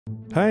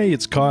Hey,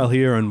 it's Kyle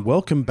here and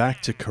welcome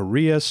back to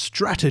Korea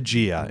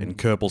Strategia in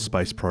Kerbal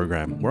Space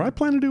Program, where I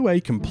plan to do a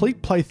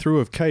complete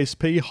playthrough of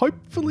KSP,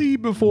 hopefully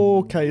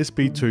before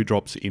KSP 2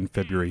 drops in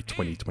February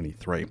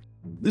 2023.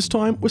 This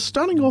time, we're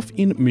starting off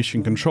in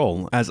mission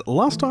control, as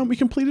last time we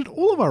completed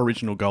all of our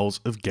original goals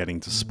of getting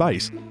to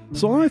space.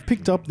 So I've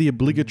picked up the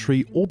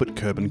obligatory orbit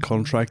Kerbal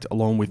contract,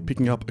 along with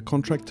picking up a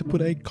contract to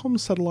put a comm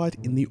satellite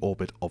in the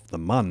orbit of the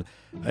Mun.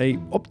 A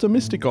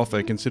optimistic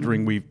offer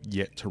considering we've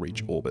yet to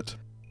reach orbit.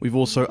 We've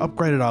also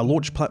upgraded our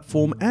launch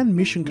platform and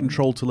mission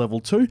control to level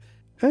 2,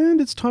 and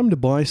it's time to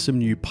buy some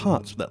new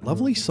parts for that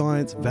lovely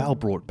science Val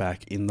brought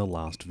back in the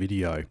last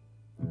video.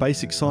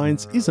 Basic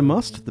science is a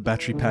must, the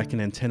battery pack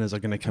and antennas are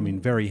going to come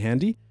in very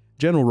handy,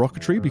 general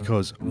rocketry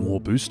because more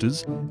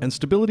boosters, and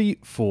stability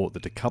for the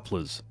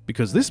decouplers,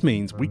 because this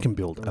means we can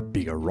build a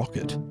bigger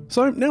rocket.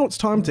 So now it's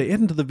time to head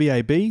into the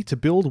VAB to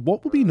build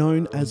what will be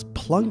known as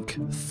Plunk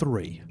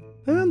 3.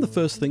 And the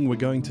first thing we're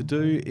going to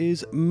do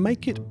is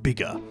make it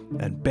bigger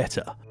and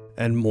better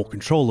and more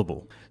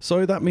controllable.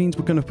 So that means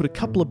we're going to put a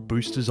couple of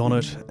boosters on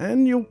it,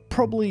 and you'll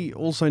probably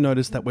also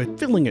notice that we're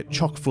filling it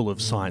chock full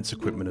of science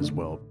equipment as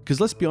well. Because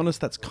let's be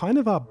honest, that's kind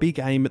of our big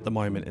aim at the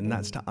moment, and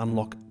that's to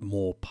unlock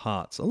more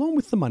parts, along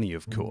with the money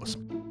of course.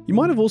 You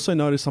might have also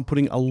noticed I'm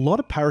putting a lot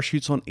of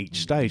parachutes on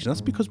each stage, and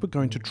that's because we're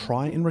going to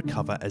try and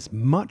recover as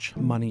much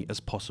money as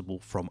possible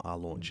from our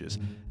launches.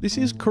 This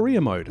is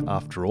career mode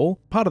after all.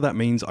 Part of that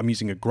means I'm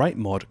using a great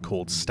mod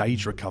called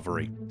Stage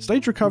Recovery.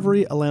 Stage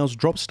Recovery allows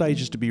drop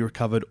stages to be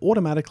recovered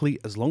automatically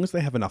as long as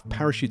they have enough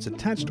parachutes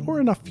attached or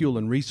enough fuel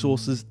and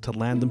resources to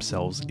land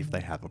themselves if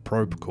they have a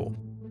probe core.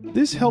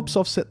 This helps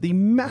offset the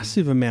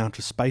massive amount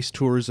of space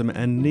tourism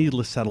and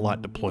needless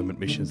satellite deployment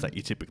missions that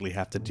you typically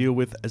have to deal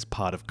with as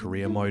part of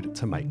career mode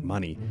to make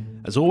money.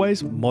 As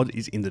always, mod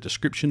is in the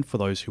description for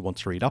those who want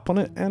to read up on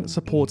it, and it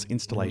supports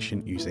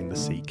installation using the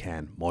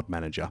CCAN mod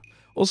manager.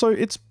 Also,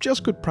 it's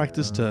just good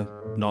practice to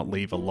not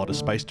leave a lot of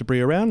space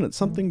debris around, and it's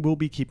something we'll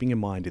be keeping in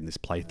mind in this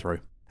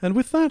playthrough. And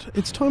with that,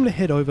 it's time to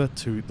head over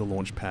to the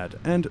launch pad,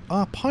 and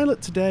our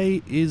pilot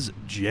today is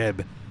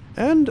Jeb.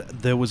 And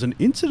there was an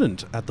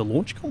incident at the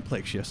launch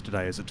complex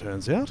yesterday, as it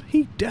turns out.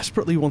 He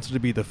desperately wanted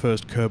to be the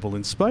first Kerbal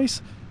in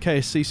space.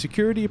 KSC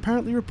security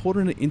apparently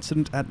reported an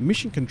incident at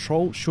mission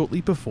control shortly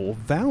before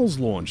Val's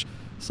launch.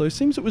 So it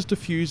seems it was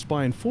diffused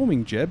by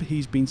informing Jeb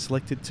he's been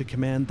selected to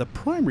command the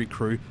primary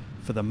crew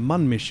for the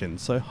Mun mission,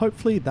 so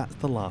hopefully that's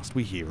the last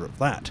we hear of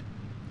that.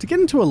 To get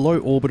into a low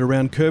orbit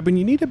around Kerbal,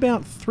 you need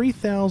about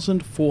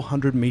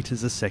 3,400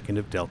 meters a second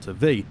of delta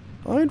V.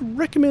 I'd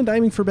recommend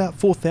aiming for about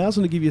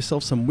 4,000 to give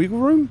yourself some wiggle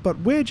room, but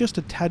we're just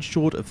a tad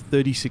short of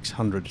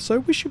 3,600, so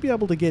we should be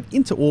able to get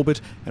into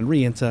orbit and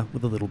re-enter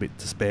with a little bit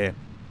to spare.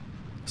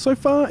 So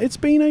far, it's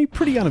been a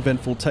pretty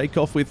uneventful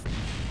takeoff with...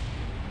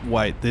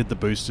 Wait, did the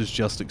boosters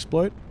just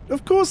explode?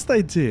 Of course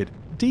they did!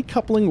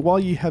 Decoupling while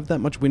you have that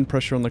much wind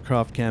pressure on the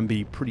craft can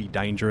be pretty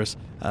dangerous,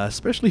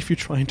 especially if you're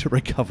trying to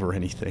recover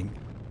anything.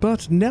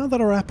 But now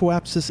that our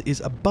apoapsis is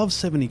above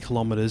 70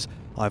 kilometers,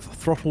 I've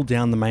throttled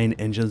down the main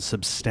engine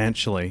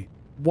substantially.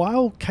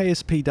 While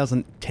KSP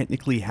doesn't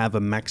technically have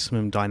a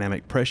maximum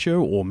dynamic pressure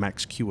or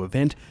max Q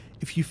event,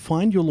 if you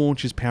find your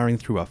launch is powering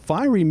through a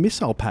fiery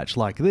missile patch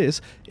like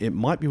this, it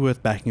might be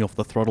worth backing off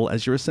the throttle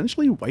as you're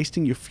essentially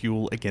wasting your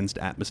fuel against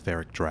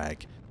atmospheric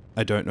drag.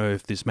 I don't know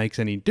if this makes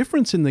any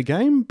difference in the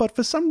game, but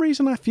for some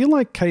reason I feel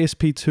like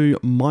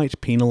KSP2 might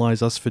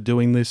penalise us for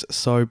doing this,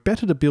 so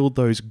better to build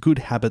those good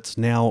habits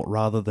now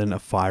rather than a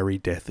fiery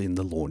death in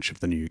the launch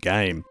of the new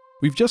game.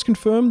 We've just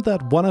confirmed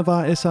that one of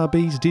our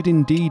SRBs did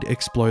indeed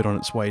explode on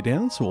its way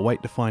down, so we'll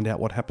wait to find out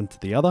what happened to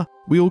the other.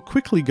 We'll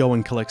quickly go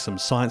and collect some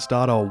science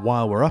data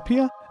while we're up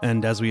here,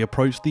 and as we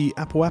approach the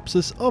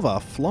apoapsis of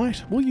our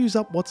flight, we'll use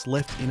up what's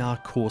left in our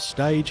core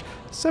stage,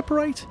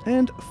 separate,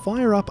 and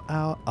fire up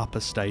our upper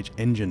stage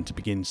engine to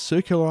begin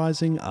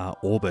circularizing our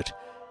orbit.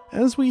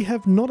 As we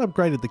have not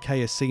upgraded the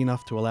KSC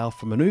enough to allow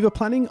for maneuver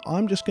planning,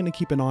 I'm just going to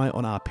keep an eye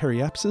on our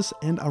periapsis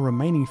and our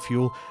remaining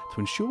fuel to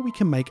ensure we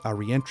can make our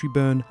re-entry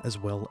burn as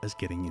well as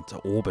getting into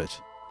orbit.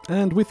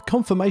 And with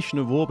confirmation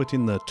of orbit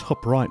in the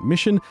top right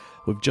mission,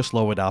 we've just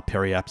lowered our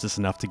periapsis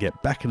enough to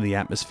get back into the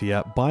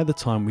atmosphere by the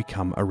time we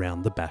come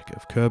around the back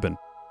of Kerbal.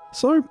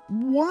 So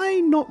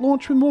why not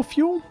launch with more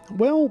fuel?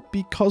 Well,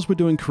 because we're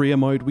doing career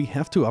mode, we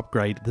have to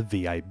upgrade the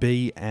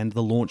VAB and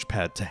the launch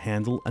pad to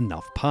handle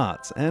enough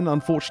parts, and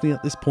unfortunately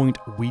at this point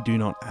we do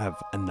not have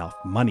enough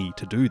money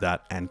to do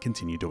that and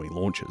continue doing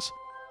launches.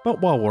 But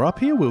while we're up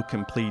here, we'll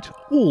complete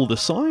all the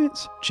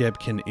science, Jeb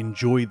can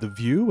enjoy the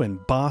view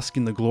and bask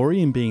in the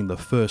glory in being the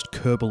first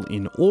Kerbal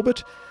in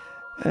orbit,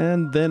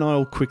 and then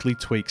I'll quickly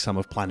tweak some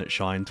of Planet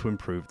Shine to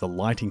improve the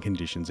lighting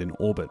conditions in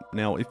orbit.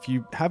 Now, if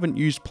you haven't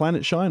used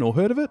Planet Shine or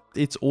heard of it,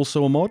 it's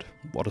also a mod.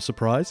 What a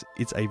surprise.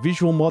 It's a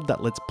visual mod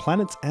that lets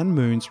planets and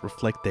moons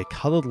reflect their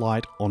colored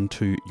light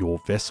onto your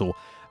vessel.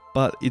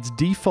 But its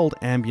default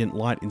ambient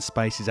light in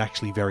space is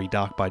actually very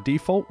dark by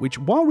default, which,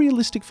 while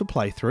realistic for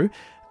playthrough,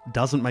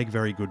 doesn't make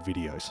very good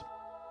videos.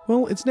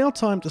 Well, it's now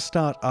time to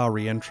start our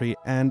re-entry,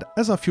 and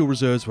as our fuel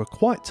reserves were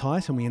quite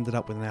tight and we ended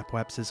up with an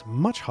apoapsis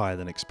much higher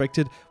than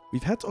expected,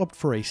 we've had to opt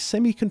for a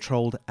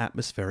semi-controlled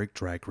atmospheric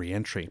drag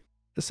re-entry.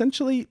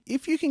 Essentially,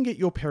 if you can get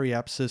your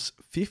periapsis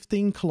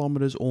 15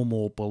 kilometers or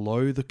more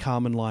below the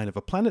Kármán line of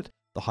a planet,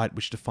 the height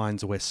which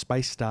defines where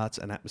space starts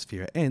and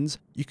atmosphere ends,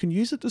 you can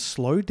use it to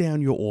slow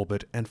down your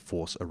orbit and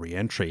force a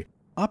re-entry.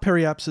 Our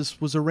periapsis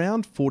was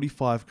around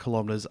 45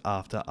 kilometers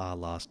after our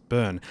last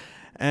burn,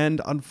 and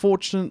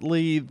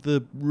unfortunately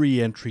the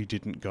re-entry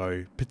didn't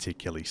go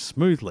particularly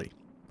smoothly.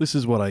 This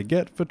is what I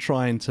get for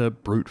trying to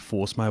brute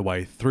force my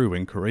way through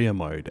in career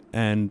mode,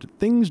 and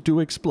things do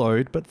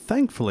explode, but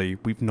thankfully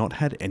we've not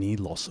had any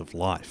loss of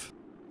life.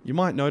 You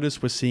might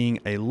notice we're seeing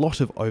a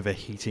lot of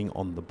overheating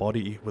on the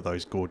body with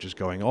those gauges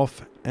going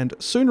off, and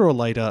sooner or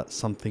later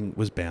something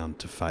was bound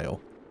to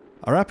fail.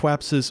 Our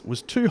apoapsis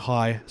was too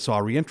high, so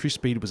our re-entry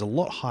speed was a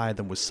lot higher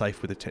than was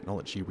safe with the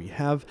technology we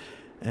have,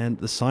 and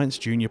the Science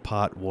Junior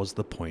part was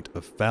the point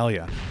of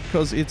failure,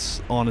 because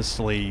it's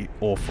honestly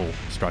awful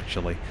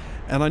structurally,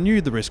 and I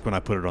knew the risk when I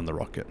put it on the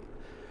rocket.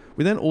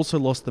 We then also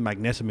lost the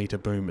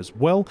magnetometer boom as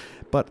well,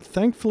 but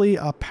thankfully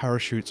our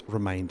parachutes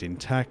remained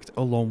intact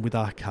along with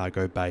our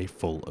cargo bay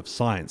full of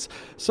science.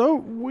 So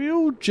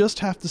we'll just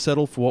have to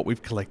settle for what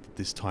we've collected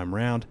this time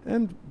round,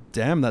 and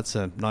damn, that's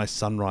a nice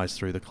sunrise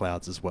through the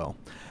clouds as well.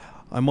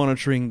 I'm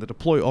monitoring the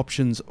deploy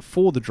options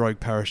for the drogue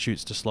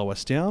parachutes to slow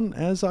us down,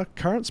 as our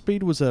current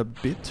speed was a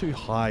bit too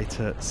high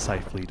to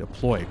safely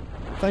deploy.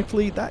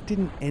 Thankfully, that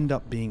didn't end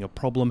up being a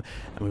problem,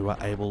 and we were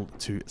able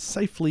to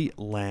safely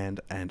land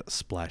and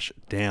splash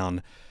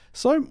down.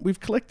 So we've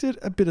collected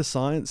a bit of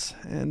science,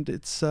 and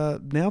it's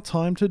now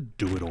time to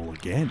do it all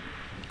again.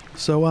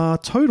 So our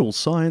total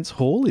science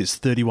haul is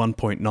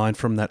 31.9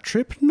 from that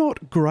trip.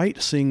 Not great,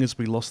 seeing as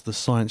we lost the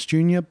Science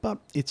Junior, but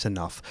it's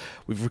enough.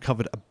 We've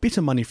recovered a bit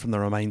of money from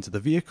the remains of the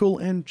vehicle,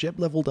 and Jeb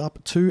leveled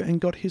up too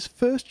and got his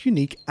first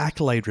unique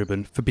accolade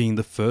ribbon for being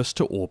the first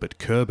to orbit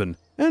Kerbin.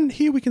 And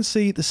here we can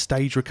see the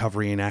stage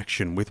recovery in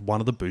action, with one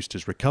of the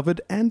boosters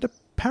recovered and a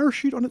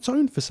parachute on its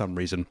own for some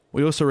reason.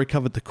 We also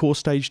recovered the core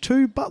stage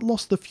too, but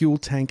lost the fuel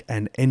tank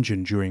and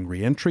engine during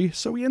re-entry,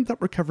 so we ended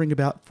up recovering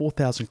about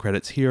 4,000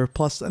 credits here,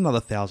 plus another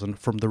 1,000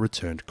 from the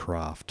returned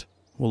craft.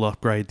 We'll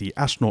upgrade the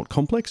astronaut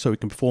complex so we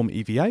can perform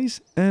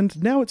EVAs,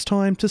 and now it's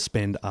time to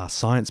spend our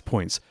science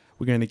points.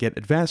 We're going to get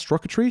advanced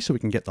rocketry so we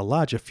can get the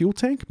larger fuel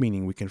tank,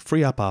 meaning we can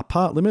free up our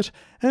part limit,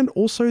 and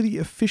also the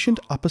efficient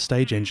upper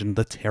stage engine,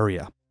 the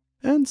Terrier.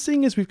 And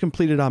seeing as we've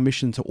completed our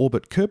mission to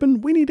orbit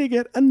Kerbin, we need to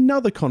get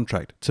another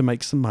contract to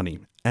make some money.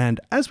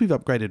 And as we've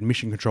upgraded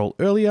mission control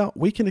earlier,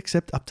 we can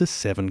accept up to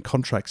 7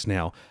 contracts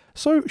now.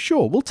 So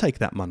sure, we'll take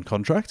that MUN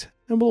contract,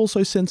 and we'll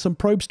also send some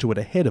probes to it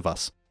ahead of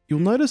us. You'll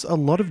notice a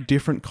lot of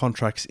different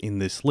contracts in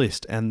this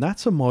list, and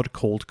that's a mod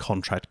called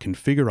Contract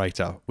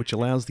Configurator, which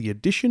allows the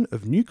addition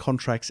of new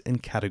contracts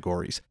and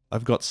categories.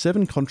 I've got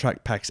 7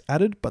 contract packs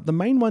added, but the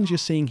main ones you're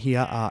seeing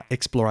here are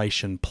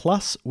Exploration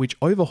Plus, which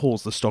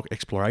overhauls the stock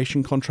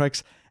exploration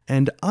contracts,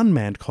 and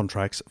unmanned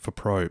contracts for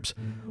probes.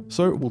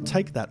 So we'll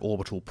take that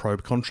orbital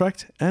probe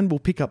contract, and we'll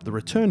pick up the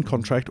return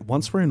contract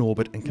once we're in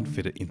orbit and can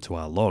fit it into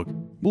our log.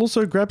 We'll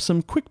also grab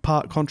some quick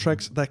part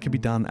contracts that can be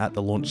done at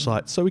the launch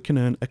site so we can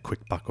earn a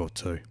quick buck or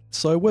two.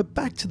 So we're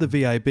back to the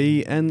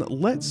VAB, and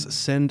let's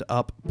send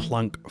up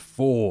Plunk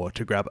 4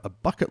 to grab a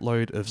bucket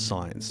load of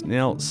science.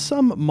 Now,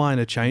 some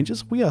minor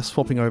changes. We are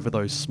swapping over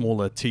those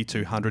smaller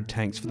T200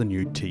 tanks for the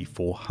new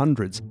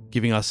T400s,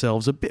 giving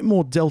ourselves a bit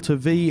more Delta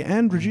V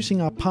and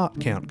reducing our part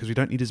count because we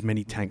don't need as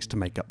many tanks to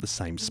make up the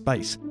same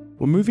space.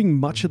 We're moving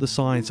much of the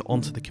science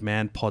onto the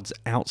command pods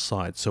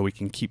outside so we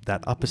can keep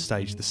that upper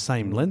stage the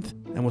same length,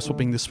 and we're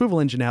swapping the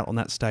swivel engine out on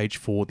that stage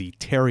for the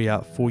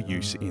Terrier for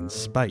use in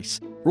space.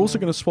 We're also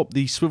going to swap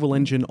the swivel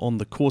engine on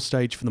the core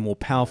stage for the more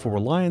powerful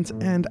Reliant,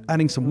 and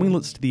adding some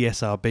winglets to the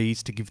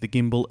SRBs to give the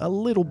gimbal a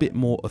little bit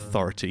more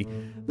authority.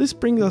 This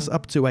brings us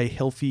up to a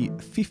healthy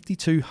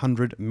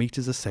 5,200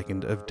 meters a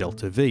second of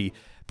Delta V,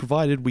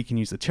 provided we can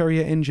use the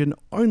Terrier engine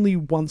only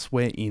once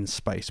we're in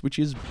space, which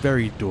is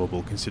very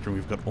doable considering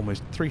we've got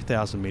almost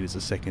 3,000 meters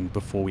a second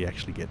before we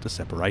actually get to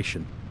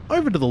separation.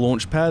 Over to the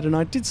launch pad, and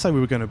I did say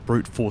we were going to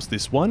brute force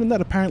this one, and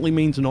that apparently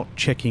means not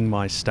checking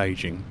my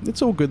staging.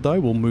 It's all good though,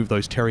 we'll move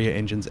those Terrier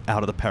engines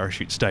out of the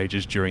parachute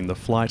stages during the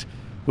flight.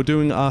 We're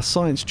doing our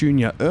Science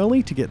Junior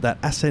early to get that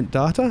ascent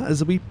data, as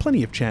there'll be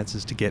plenty of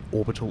chances to get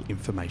orbital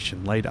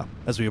information later.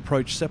 As we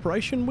approach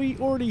separation, we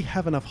already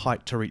have enough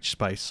height to reach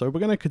space, so we're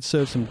going to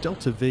conserve some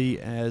Delta V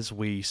as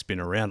we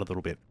spin around a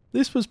little bit.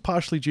 This was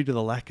partially due to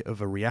the lack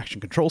of a reaction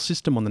control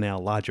system on the now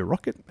larger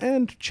rocket,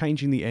 and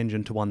changing the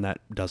engine to one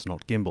that does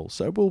not gimbal,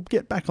 so we'll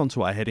get back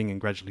onto our heading and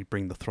gradually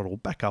bring the throttle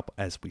back up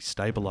as we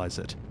stabilise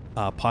it.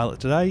 Our pilot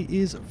today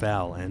is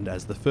Val, and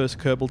as the first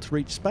Kerbal to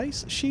reach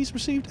space, she's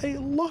received a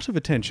lot of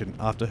attention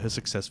after her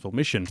successful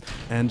mission,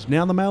 and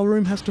now the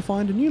mailroom has to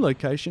find a new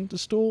location to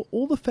store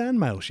all the fan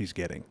mail she's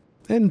getting.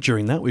 And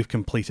during that, we've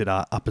completed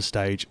our upper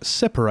stage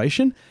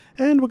separation,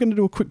 and we're going to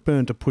do a quick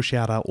burn to push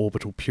out our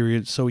orbital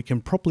period so we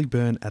can properly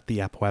burn at the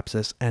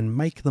apoapsis and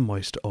make the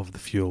most of the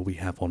fuel we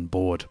have on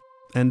board.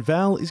 and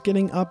Val is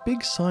getting a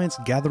big science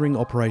gathering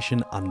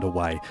operation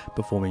underway,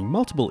 performing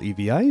multiple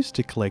EVAs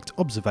to collect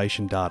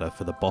observation data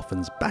for the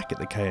boffins back at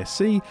the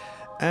KSC,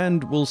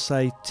 and we'll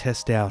say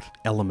test out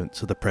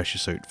elements of the pressure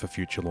suit for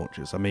future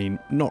launches. I mean,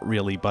 not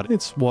really, but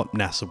it's what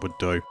NASA would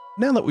do.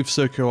 Now that we've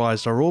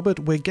circularized our orbit,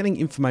 we're getting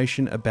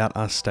information about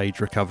our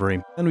stage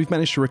recovery, and we've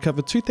managed to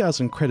recover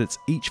 2,000 credits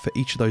each for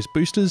each of those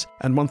boosters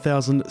and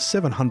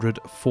 1,700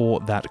 for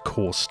that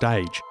core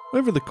stage.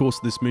 Over the course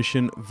of this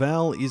mission,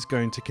 Val is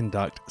going to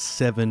conduct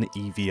 7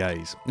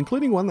 EVAs,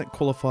 including one that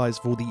qualifies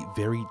for the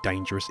very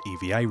dangerous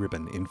EVA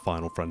ribbon in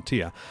Final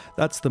Frontier.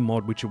 That's the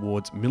mod which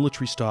awards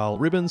military-style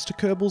ribbons to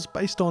Kerbals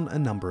based on a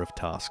number of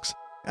tasks.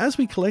 As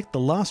we collect the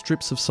last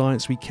strips of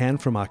science we can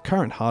from our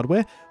current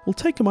hardware, we'll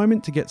take a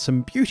moment to get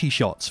some beauty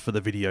shots for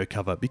the video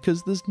cover,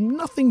 because there's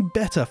nothing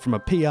better from a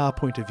PR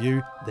point of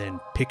view than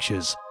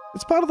pictures.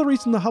 It's part of the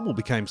reason the Hubble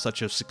became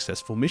such a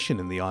successful mission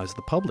in the eyes of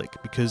the public,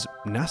 because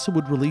NASA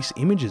would release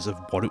images of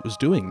what it was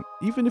doing,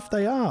 even if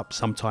they are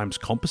sometimes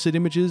composite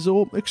images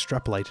or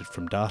extrapolated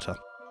from data.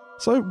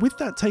 So with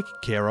that taken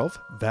care of,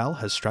 Val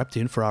has strapped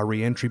in for our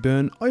re-entry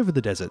burn over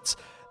the deserts.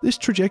 This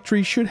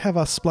trajectory should have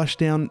us splash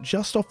down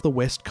just off the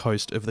west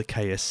coast of the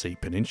KSC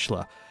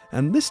Peninsula,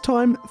 and this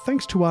time,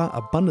 thanks to our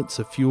abundance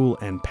of fuel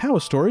and power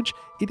storage,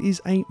 it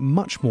is a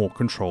much more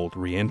controlled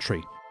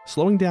re-entry,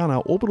 slowing down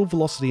our orbital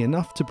velocity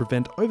enough to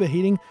prevent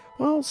overheating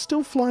while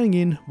still flying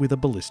in with a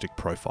ballistic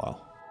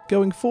profile.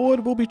 Going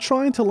forward, we'll be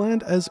trying to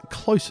land as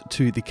close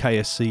to the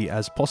KSC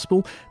as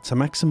possible to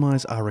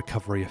maximise our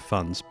recovery of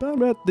funds, but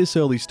at this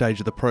early stage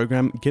of the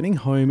program, getting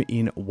home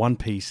in one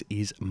piece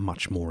is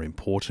much more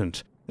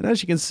important. And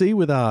as you can see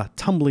with our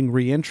tumbling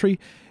re-entry,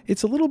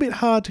 it's a little bit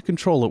hard to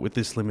control it with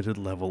this limited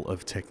level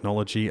of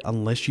technology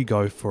unless you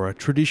go for a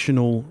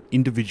traditional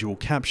individual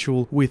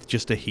capsule with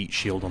just a heat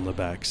shield on the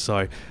back.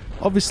 So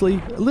obviously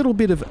a little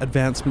bit of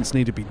advancements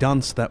need to be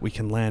done so that we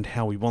can land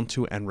how we want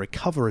to and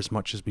recover as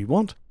much as we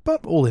want,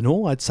 but all in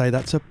all I'd say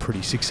that's a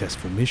pretty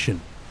successful mission.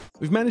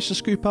 We've managed to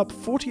scoop up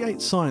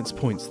 48 science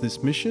points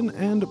this mission,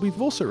 and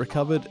we've also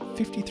recovered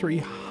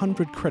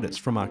 5,300 credits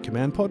from our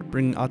command pod,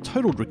 bringing our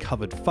total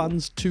recovered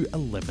funds to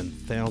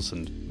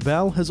 11,000.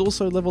 Val has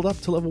also leveled up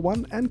to level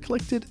 1 and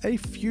collected a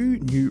few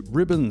new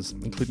ribbons,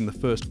 including the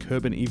first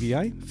Kerbal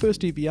EVA,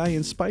 first EVA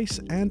in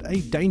space, and a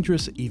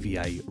dangerous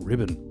EVA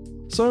ribbon.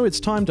 So it's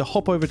time to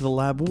hop over to the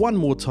lab one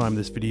more time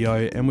this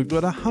video, and we've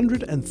got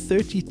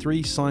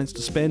 133 science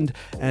to spend,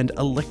 and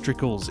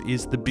electricals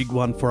is the big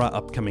one for our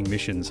upcoming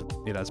missions.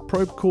 It has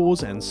probe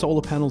cores and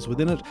solar panels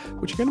within it,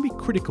 which are going to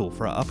be critical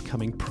for our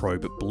upcoming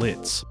probe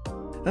blitz.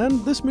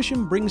 And this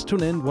mission brings to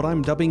an end what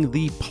I'm dubbing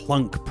the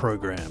Plunk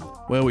program,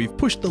 where we've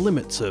pushed the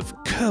limits of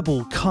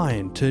Kerbal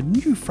kind to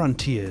new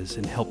frontiers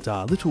and helped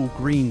our little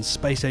green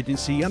space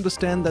agency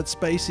understand that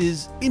space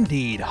is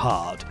indeed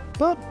hard,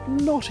 but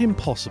not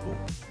impossible.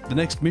 The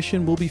next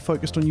mission will be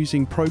focused on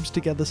using probes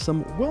to gather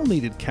some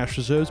well-needed cash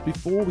reserves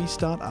before we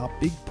start our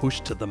big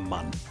push to the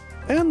Mun.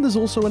 And there's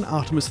also an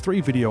Artemis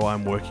 3 video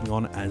I'm working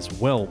on as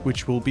well,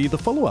 which will be the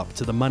follow-up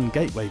to the Mun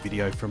Gateway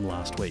video from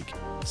last week.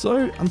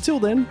 So until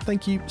then,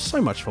 thank you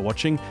so much for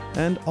watching,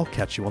 and I'll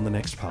catch you on the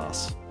next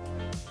pass.